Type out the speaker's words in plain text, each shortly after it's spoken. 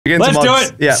Let's do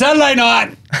it. Yeah. Saturday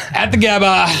night at the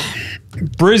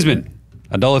Gabba. Brisbane,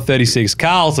 $1.36.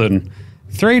 Carlton,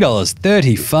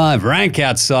 $3.35. Rank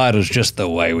outsiders just the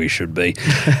way we should be.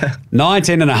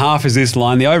 19.5 is this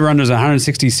line. The over-under is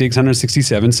 166,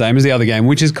 167, same as the other game,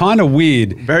 which is kind of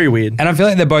weird. Very weird. And I feel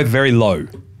like they're both very low.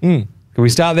 Can we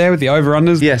start there with the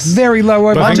over-unders? Yes. Very low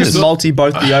over-unders. Might just multi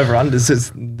both the over-unders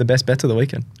is the best bet of the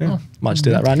weekend. Yeah. Might just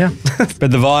do that right now.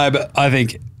 But the vibe, I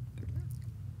think,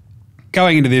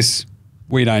 going into this,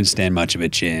 we don't stand much of a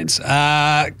chance.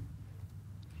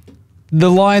 The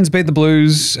Lions beat the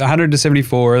Blues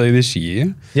 100-74 earlier this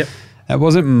year. Yep. That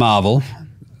wasn't Marvel.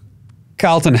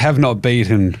 Carlton have not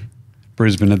beaten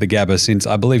Brisbane at the Gabba since,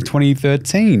 I believe,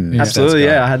 2013. Absolutely,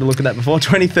 yeah. I had to look at that before.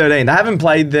 2013. They haven't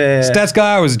played there. Stats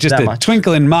guy was just a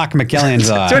twinkle in Mark McKellen's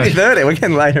eye. 2030. We're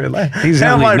getting later and later. He's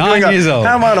only 9 years old.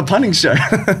 How am I on a punting show?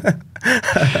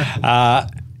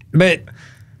 But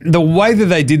the way that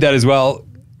they did that as well,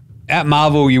 at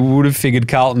Marvel, you would have figured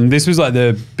Carlton, this was like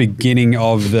the beginning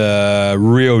of the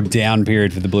real down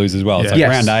period for the Blues as well. It's like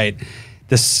round 8.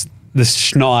 The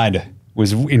Schneid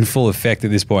was in full effect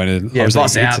at this point. And yeah,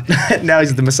 boss out. Now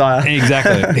he's the Messiah.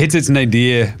 Exactly. It hits its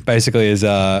nadir basically as,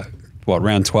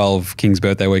 round 12, King's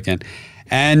birthday weekend.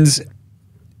 And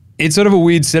it's sort of a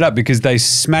weird setup because they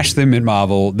smashed them at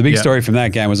Marvel. The big story from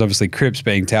that game was obviously Cripps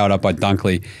being towered up by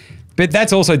Dunkley. But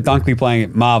that's also Dunkley playing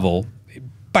at Marvel.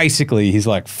 Basically his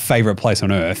like favourite place on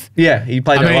earth. Yeah, he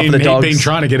played a lot for the Dogs. He'd been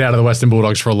trying to get out of the Western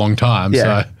Bulldogs for a long time.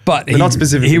 Yeah. So. But not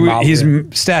specifically Marvel, his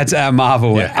stats at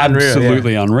Marvel were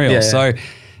absolutely unreal. Yeah, so it's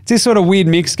this sort of weird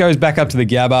mix, goes back up to the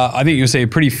Gabba. I think you'll see a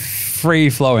pretty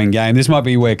free-flowing game. This might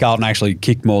be where Carlton actually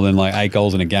kicked more than like 8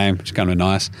 goals in a game, which is kind of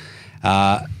nice.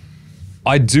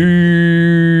 I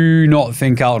do not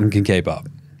think Carlton can keep up.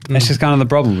 That's just kind of the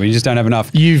problem. We just don't have enough.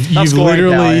 You've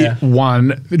literally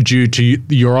won due to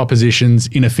your opposition's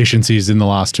inefficiencies in the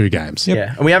last 2 games. Yep.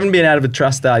 Yeah, and we haven't been able to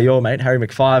trust your mate, Harry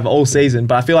McFive, all season.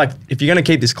 But I feel like if you're going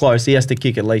to keep this close, he has to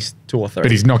kick at least 2 or 3.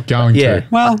 But he's not going to.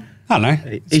 Well, I don't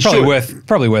know. It's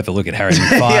probably worth a look at Harry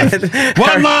McFive.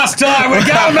 One last time. We're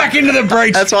going back into the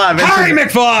breach. That's why I mentioned Harry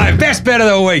McFive, best bet of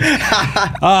the week.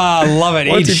 I love it.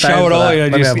 He'd show it all.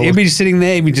 He'd be just sitting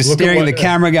there. He'd be just staring at the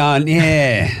camera going,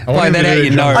 play that out, you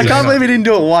know. I can't believe he didn't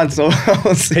do it once.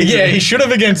 Yeah, he should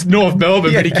have against North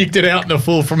Melbourne, but he kicked it out in the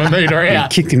full from a metre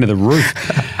out. He kicked into the roof.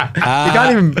 You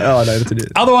can't even... Oh, no, that's it.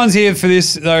 Other ones here for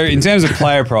this, though, in terms of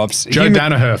player props. Joe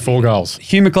Daniher, 4 goals.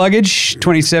 Hugh McCluggage,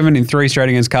 27 in 3 straight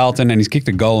against Carlton, and he's kicked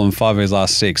a goal in 5 of his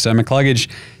last 6. So McCluggage,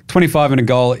 25 and a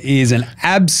goal, is an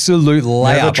absolute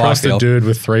layup. Never trust a dude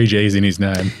with 3 G's in his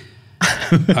name.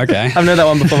 Okay. I've known that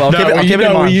one before. I'll keep it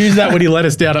in mind. We used that when he let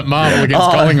us down at Marvel against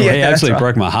Collingwood. Yeah, he actually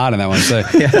broke my heart in that one. So,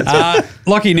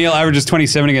 Lachie Neale averages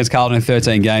 27 against Carlton in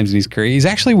 13 games in his career. He's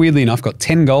actually, weirdly enough, got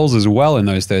 10 goals as well in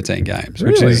those 13 games,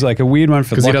 which is like a weird one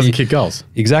for Lachie. Because he doesn't kick goals.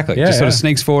 Exactly. Just sort of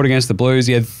sneaks forward against the Blues.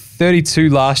 He had 32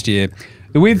 last year.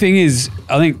 The weird thing is,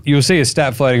 I think you'll see a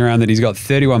stat floating around that he's got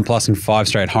 31 plus in 5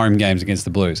 straight home games against the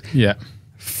Blues. Yeah.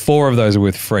 4 of those are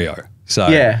with Freo. So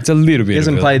it's a little bit,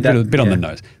 on the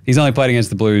nose. He's only played against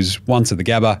the Blues once at the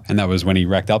Gabba, and that was when he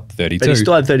racked up 32. But he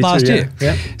still had 32 last year.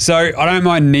 Yeah. So I don't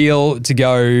mind Neale to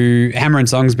go hammer and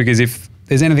songs, because if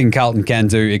there's anything Carlton can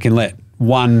do, it can let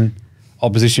one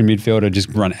opposition midfielder just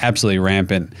run absolutely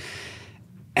rampant,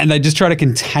 and they just try to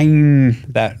contain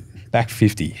that back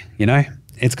 50, you know?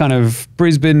 It's kind of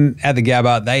Brisbane at the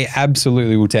Gabba. They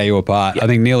absolutely will tear you apart. Yep. I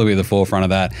think Neale will be at the forefront of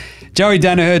that. Joey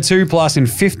Daniher, 2+ in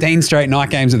 15 straight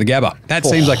night games at the Gabba. That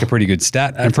seems like a pretty good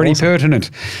stat and pretty pertinent,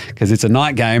 because it's a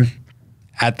night game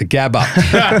at the Gabba.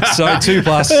 So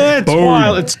 2+.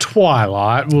 Boom. It's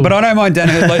twilight. But I don't mind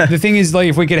Daniher. Like, the thing is, like,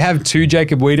 if we could have 2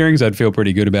 Jacob Wiederings, I'd feel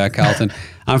pretty good about Carlton.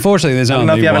 Unfortunately, there's only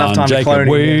one Jacob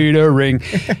Wiedering.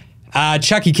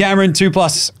 Chucky Cameron,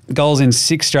 2+ goals in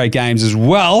 6 straight games as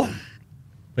well.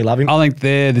 We love him. I think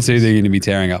they're the 2 that are going to be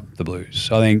tearing up the Blues.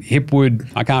 I think Hipwood,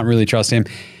 I can't really trust him.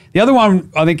 The other one,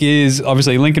 I think, is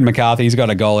obviously Lincoln McCarthy. He's got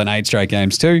a goal in 8 straight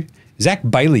games too. Zach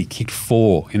Bailey kicked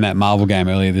 4 in that Marvel game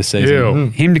earlier this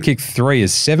season. Him to kick 3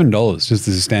 is $7 just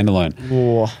as a standalone.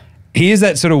 Oh. He is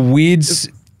that sort of weird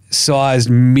sized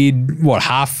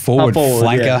half forward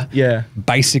flanker. Yeah.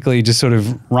 Basically just sort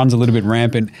of runs a little bit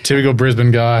rampant. Typical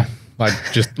Brisbane guy. Like,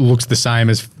 just looks the same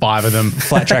as 5 of them.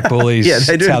 Flat track bullies. Yeah,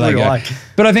 they do. How they go.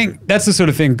 But I think that's the sort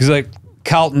of thing, because like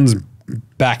Carlton's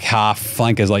back half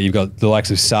flankers, like you've got the likes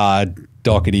of Sard,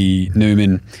 Doherty,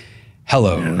 Newman.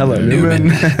 Hello Newman.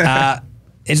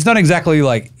 It's not exactly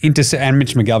like and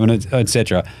Mitch McGovern,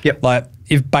 etc. Yep. Like,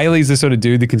 if Bailey's the sort of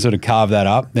dude that can sort of carve that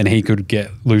up, then he could get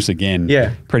loose again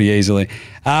pretty easily.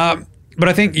 But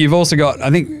I think you've also got,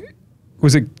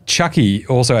 was it Chucky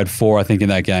also had 4, I think, in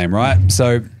that game, right?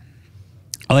 So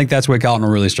I think that's where Carlton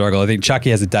will really struggle. I think Chucky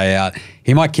has a day out.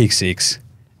 He might kick 6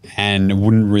 and it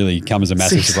wouldn't really come as a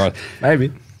massive 6, surprise.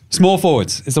 maybe. Small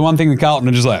forwards. It's the one thing that Carlton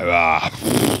are just like,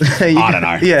 I don't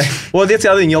know. Yeah. Well, that's the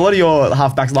other thing. A lot of your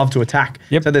halfbacks love to attack.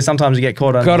 Yep. So there's sometimes you get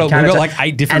caught on. We've got like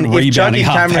 8 different and if rebounding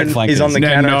Chucky halfback Cameron flankers. is on the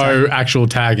counter No actual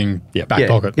tagging back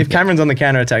pocket. If Cameron's on the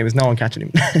counter attack, there's no one catching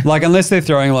him. Like, unless they're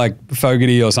throwing like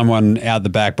Fogarty or someone out the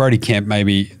back, Brody Kemp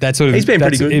maybe. That sort of. He's been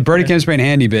pretty good. Brody Kemp's been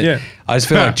handy, but Yeah. I just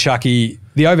feel like Chucky,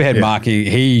 the overhead marking,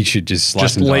 he should just slice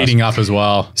Just and dice. leading up as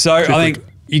well. So I think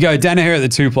you go Daniher at the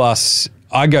 2+.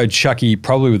 I go Chucky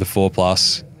probably with the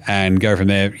 4+. And go from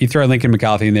there. You throw Lincoln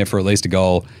McCarthy in there for at least a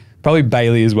goal. Probably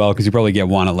Bailey as well, because you probably get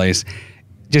one at least.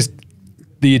 Just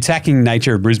the attacking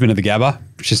nature of Brisbane at the Gabba,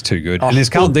 it's just too good. And this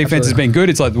Carlton defense has been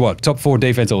good. It's like, what, top 4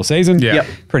 defense all season? Yeah. Yep.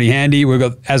 Pretty handy. We've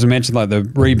got, as I mentioned, like the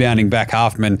rebounding back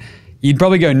halfman. You'd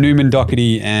probably go Newman,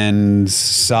 Doherty, and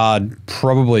Sard.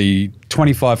 Probably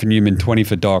 25 for Newman, 20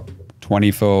 for Doc,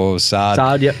 20 for Sard.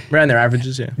 Sard, yep. Around their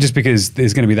averages, yeah. Just because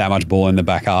there's going to be that much ball in the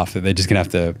back half that they're just going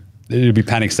to have to. It'll be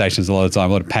panic stations a lot of the time,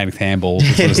 a lot of panicked handballs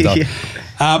and sort of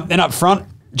stuff. Then up front,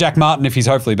 Jack Martin, if he's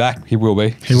hopefully back, he will be.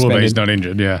 He will be. He's not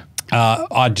injured, yeah.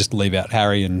 I'd just leave out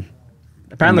Harry and.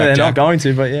 Apparently they're not going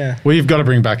to, but yeah. Well, you've got to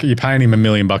bring back. You're paying him $1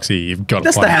 million a year. You've got to.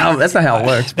 That's not how it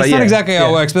works. But it's not exactly how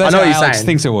it works, but that's how Alex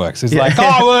thinks it works. It's like,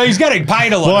 oh, well, he's getting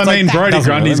paid a lot. Well, I mean, like, Brody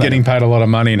Grundy's getting paid a lot of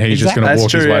money, and he's just going to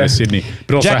walk his way to Sydney.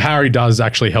 But also, Harry does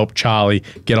actually help Charlie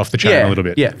get off the chain a little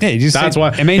bit. Yeah, that's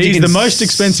why. I mean, he's the most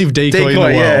expensive decoy in the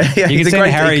world. Yeah, you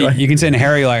can send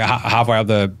Harry like halfway up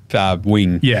the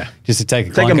wing. Yeah, just to take a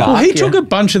clunker. Well, he took a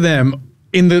bunch of them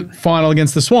in the final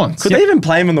against the Swans. Could they even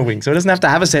play him on the wing so he doesn't have to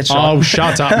have a set shot? Oh,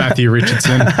 shut up, Matthew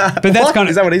Richardson. But that's kind of,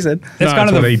 is that what he said? That's kind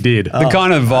of what he did. The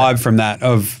kind of vibe from that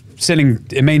of sending,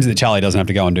 it means that Charlie doesn't have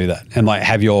to go and do that and like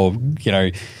have your,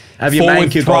 have your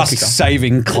forward thrust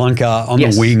saving clunker on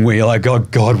the wing where you're like, oh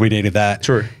God, we needed that.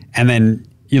 True. And then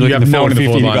you look at the forward 50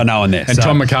 and you've got no one there. And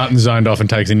Tom McCartan zoned off and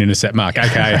takes an intercept mark,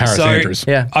 aka Harris Andrews.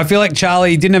 Yeah. I feel like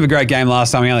Charlie didn't have a great game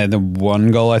last time. He only had the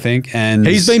 1 goal, I think. And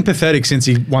he's been pathetic since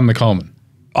he won the Coleman.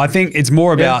 I think it's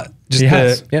more about just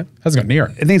hasn't got near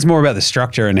it. I think it's more about the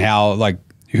structure and how, like,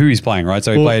 who he's playing, right?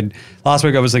 So he played last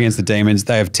week, obviously, against the Demons.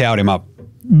 They have towed him up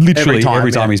literally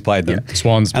every time he's played them. Yeah.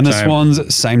 Swans. And the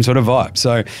Swans, same sort of vibe.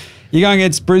 So you're going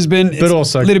against Brisbane. It's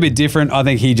also a little bit different. I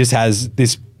think he just has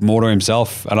this more to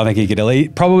himself, and I think he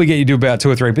could probably get you to about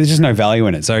 2 or 3, but there's just no value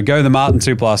in it. So go the Martin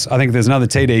 2+. I think there's another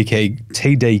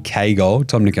TDK goal,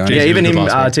 Tom Nicone. Yeah, even him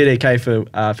TDK for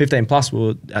 15+. We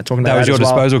were talking about that was your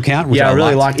disposal count, which I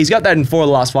really like. He's got that in 4 of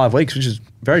the last 5 weeks, which is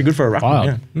very good for a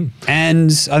ruckman. Yeah.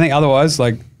 And I think otherwise,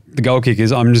 like the goal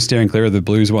kickers, I'm just steering clear of the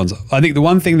Blues ones. I think the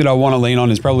one thing that I want to lean on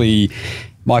is probably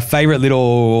my favourite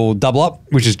little double up,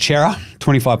 which is Cerra,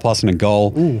 25+ and a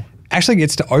goal. Ooh. Actually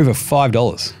gets to over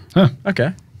 $5. Huh.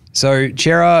 Okay. So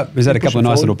Cerra has had a couple of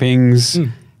nice little pings.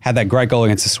 Had that great goal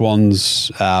against the Swans.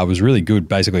 Was really good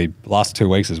basically last 2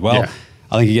 weeks as well. Yeah.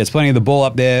 I think he gets plenty of the ball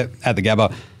up there at the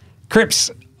Gabba. Cripps,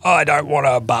 I don't want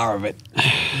a bar of it.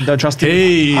 Don't trust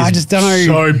him. I just don't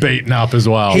know. So beaten up as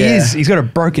well. He is. He's got a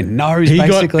broken nose,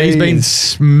 basically. He's been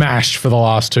smashed for the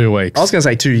last 2 weeks. I was going to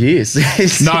say 2 years.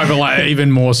 No, but like even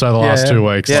more so the last 2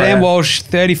 weeks. Yeah. Sam Walsh,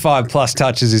 35+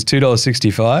 touches is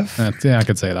 $2.65. Yeah, I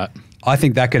could see that. I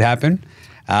think that could happen.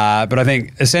 But I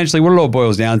think essentially what it all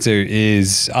boils down to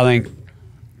is I think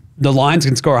the Lions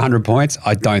can score 100 points.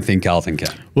 I don't think Carlton can.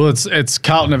 Well, it's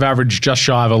Carlton have averaged just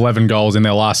shy of 11 goals in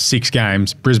their last 6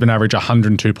 games. Brisbane average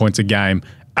 102 points a game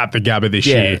at the Gabba this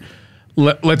year.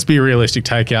 Let's be realistic.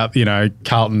 Take out,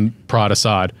 Carlton pride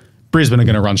aside. Brisbane are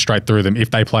going to run straight through them.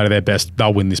 If they play to their best,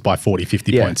 they'll win this by 40,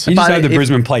 50 points. You just hope that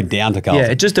Brisbane played down to Carlton.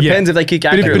 Yeah, it just depends if they kick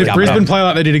accurately. But if Brisbane play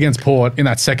like they did against Port in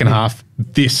that second half,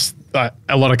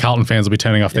 a lot of Carlton fans will be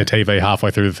turning off their TV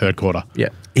halfway through the third quarter. Yeah.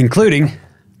 Including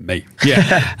me.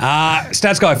 Yeah.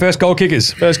 Stats guy, first goal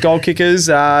kickers. First goal kickers.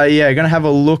 Going to have a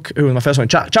look. Who was my first one?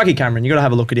 Chucky Cameron. You got to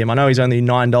have a look at him. I know he's only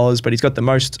 $9, but he's got the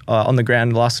most on the ground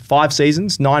in the last 5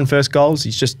 seasons. 9 first goals.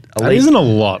 He's just elite. That isn't a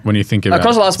lot when you think about it.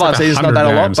 Across the last 5 seasons, not that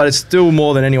a lot, games. but it's still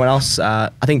more than anyone else.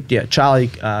 I think, Charlie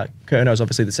Curno's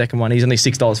obviously the second one. He's only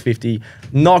 $6.50.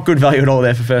 Not good value at all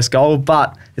there for first goal,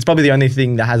 but it's probably the only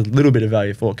thing that has a little bit of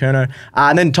value for Curno.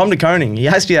 And then Tom Nicone. He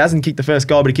actually hasn't kicked the first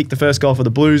goal, but he kicked the first goal for the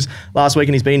Blues last week,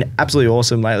 and he's been absolutely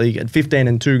awesome lately. He had 15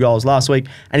 and 2 goals last week,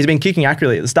 and he's been kicking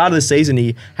accurately. At the start of the season,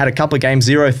 he had a couple of games,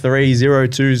 0-3, 0-2,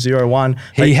 0-1.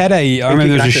 He had I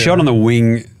remember there was a shot on the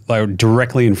wing like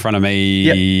directly in front of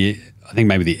me, I think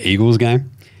maybe the Eagles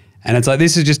game. And it's like,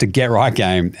 this is just a get right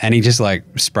game. And he just like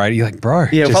sprayed it. You're like, bro.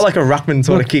 Yeah, it just felt like a ruckman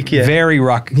sort of kick. Yeah. very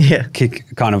ruck Yeah. kick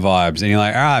kind of vibes. And you're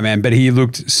like, all right, man. But he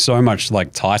looked so much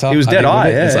like tighter. He was I dead think, with eye,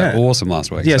 it. It's yeah, like yeah. awesome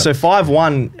last week. Yeah, so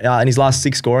 5-1 in his last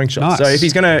 6 scoring shots. Nice. So if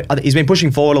he's he's been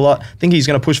pushing forward a lot. I think he's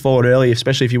going to push forward early,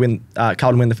 especially if you win,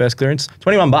 Carlton win the first clearance.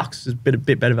 $21 is a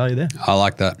bit better value there. I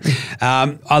like that.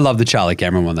 I love the Charlie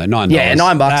Cameron one though. $9. Yeah,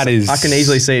 $9. That is. I can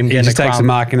easily see him He getting just a takes a crumb.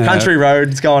 mark in a Country road,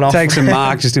 it's going off. Takes a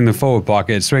mark just in the forward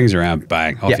pocket, swings around,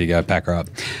 bang, off you go, pack her up.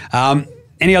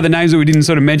 Any other names that we didn't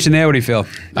sort of mention there? What do you feel?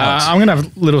 I'm going to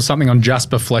have a little something on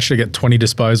Jasper Fletcher to get 20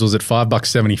 disposals at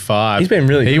 $5.75. He's been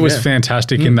really He good, was yeah.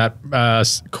 fantastic in that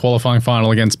qualifying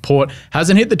final against Port.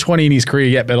 Hasn't hit the 20 in his career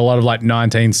yet, but a lot of like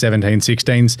 19, 17,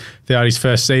 16s throughout his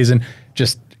first season.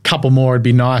 Just a couple more would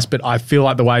be nice, but I feel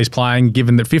like the way he's playing,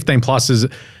 given that 15 plus is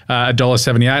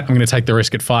 $1.78, I'm going to take the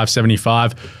risk at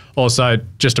 $5.75. Also,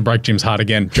 just to break Jim's heart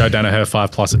again, Joe Daniher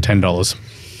 5 plus at $10.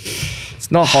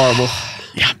 It's not horrible.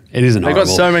 Yeah, it isn't They've horrible.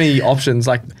 got so many options.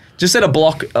 Like, just set a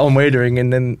block on Wiedering,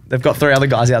 and then they've got 3 other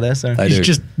guys out there. So They He's do.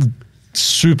 just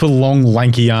super long,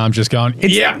 lanky arms just going,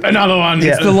 yeah, another one.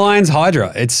 Yeah. It's the Lions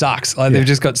Hydra. It sucks. Like they've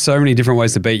just got so many different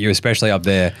ways to beat you, especially up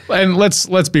there. And let's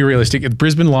be realistic. If the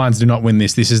Brisbane Lions do not win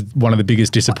this, this is one of the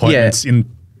biggest disappointments in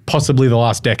possibly the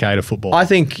last decade of football. I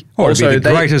think Or it'd also be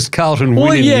the greatest Carlton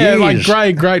win in yeah, years.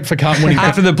 like great for Carlton winning.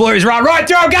 After the Blues run right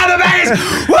through Gabba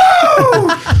bags. Woo!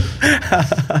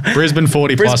 Brisbane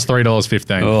 40 plus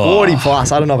 $3.15. 40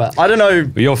 plus. I don't know.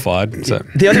 Well, you're fired. So.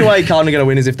 The only way Carlton are going to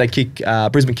win is if they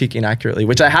Brisbane kick inaccurately,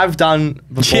 which they have done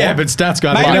before. Yeah, but stats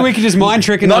go Maybe we could just mind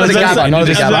trick and Not at the Gabba, not at the I was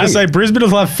about to Gabba. say Brisbane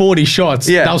will have 40 shots.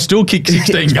 Yeah. They'll still kick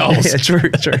 16 goals. Yeah, true.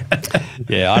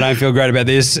 Yeah, I don't feel great about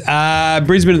this.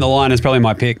 Brisbane and the Lion is probably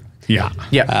my pick. Yeah.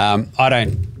 Yeah. I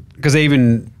don't, because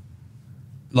even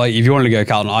like if you wanted to go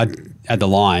Carlton, at the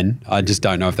line, I just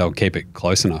don't know if they'll keep it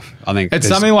close enough. I think It's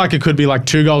there's- something like it could be like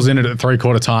 2 goals in it at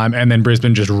 3/4 time, and then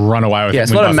Brisbane just run away with it. Yeah,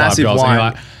 it's and win not a by 5 massive goals, and you're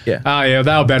line. like, Yeah. oh yeah,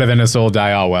 they were better than us all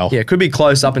day. Oh well. Yeah, it could be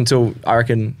close up until, I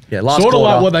reckon, last Sort of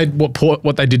quarter. like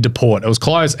what they did to Port. It was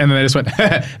close, and then they just went,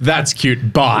 "That's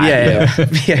cute." Bye. Yeah.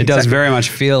 It does very much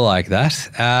feel like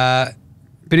that.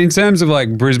 But in terms of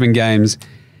like Brisbane games,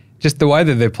 just the way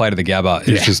that they've played at the Gabba,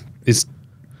 it's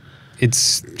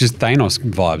just Thanos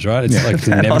vibes, right? It's like it's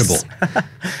inevitable.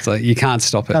 It's like you can't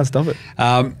stop it. Can't stop it.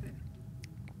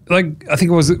 Like I think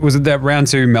was it that round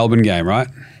 2 Melbourne game, right?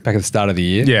 Back at the start of the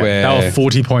year. Yeah, where they were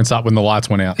 40 points up when the lights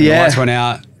went out. the Yeah. lights went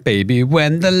out. Baby,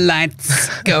 when the lights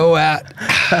go out.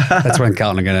 That's when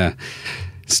Carlton are going to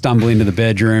stumble into the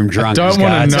bedroom drunk. don't just go,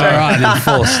 wanna "It's know." all right," and then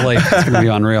fall asleep. It's going to be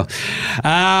unreal.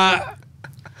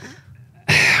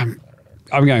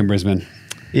 I'm going Brisbane.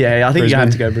 Yeah, I think you Brisbane. have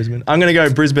to go Brisbane. I'm going to go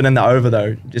Brisbane and the over,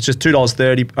 though. It's just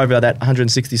 $2.30 over that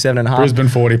 167.5. Brisbane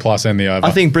 40 plus and the over.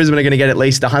 I think Brisbane are going to get at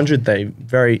least 100. They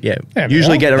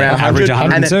usually get around they average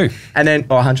 100. 102. And then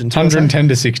 102. 110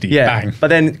 to 60. Yeah. Bang. But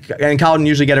then and Carlton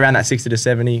usually get around that 60 to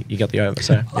 70. You got the over.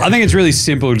 So I think it's really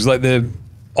simple. Just like the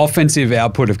offensive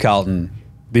output of Carlton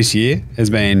this year has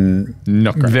been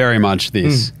Not great. very much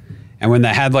this. And when they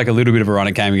had like a little bit of a run,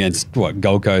 it came against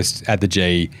Gold Coast at the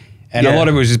G. And a Yeah. lot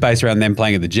of it was just based around them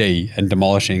playing at the G and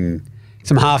demolishing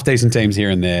some half-decent teams here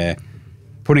and there,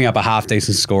 putting up a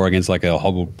half-decent score against like a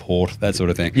hobbled Port, that sort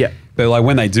of thing. Yeah. But like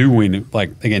when they do win,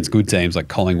 like against good teams like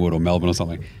Collingwood or Melbourne or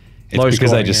something, it's Low because they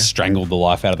scoring, just yeah. strangled the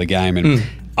life out of the game. And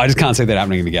I just can't see that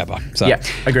happening in the Gabba. So Yeah,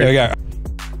 agree. there we go.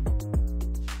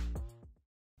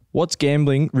 What's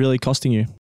gambling really costing you?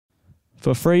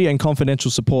 For free and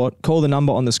confidential support, call the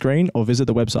number on the screen or visit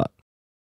the website.